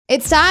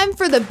It's time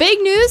for the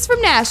big news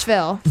from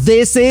Nashville.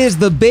 This is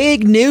the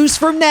big news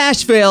from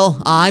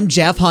Nashville. I'm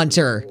Jeff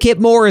Hunter. Kip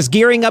Moore is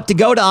gearing up to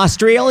go to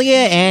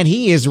Australia, and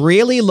he is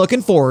really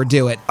looking forward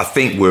to it. I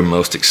think we're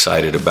most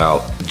excited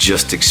about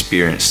just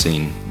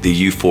experiencing the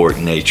euphoric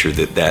nature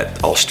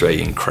that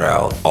Australian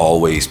crowd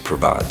always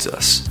provides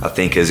us. I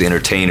think as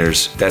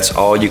entertainers, that's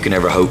all you can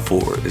ever hope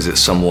for, is that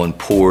someone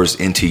pours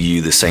into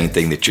you the same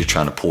thing that you're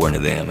trying to pour into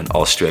them, and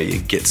Australia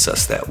gets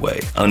us that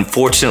way.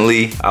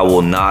 Unfortunately, I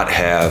will not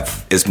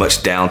have as much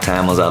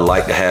downtime as I'd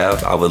like to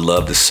have. I would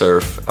love to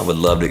surf. I would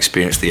love to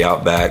experience the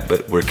outback,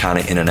 but we're kind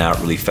of in and out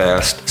really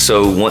fast.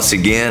 So once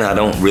again, I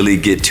don't really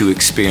get to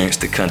experience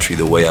the country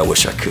the way I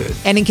wish I could.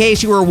 And in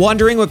case you were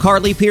wondering what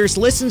Carly Pearce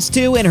listens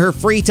to in her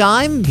free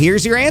time,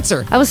 here's your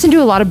answer. I listen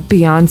to a lot of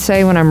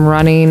Beyonce when I'm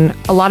running,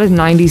 a lot of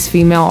 90s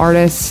female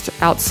artists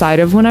outside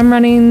of when I'm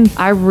running.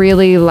 I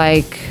really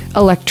like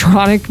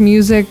electronic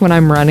music when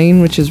I'm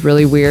running, which is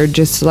really weird,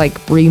 just like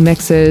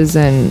remixes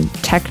and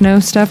techno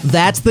stuff.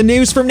 That's the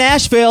news from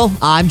Nashville.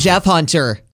 I'm Jeff Hunter.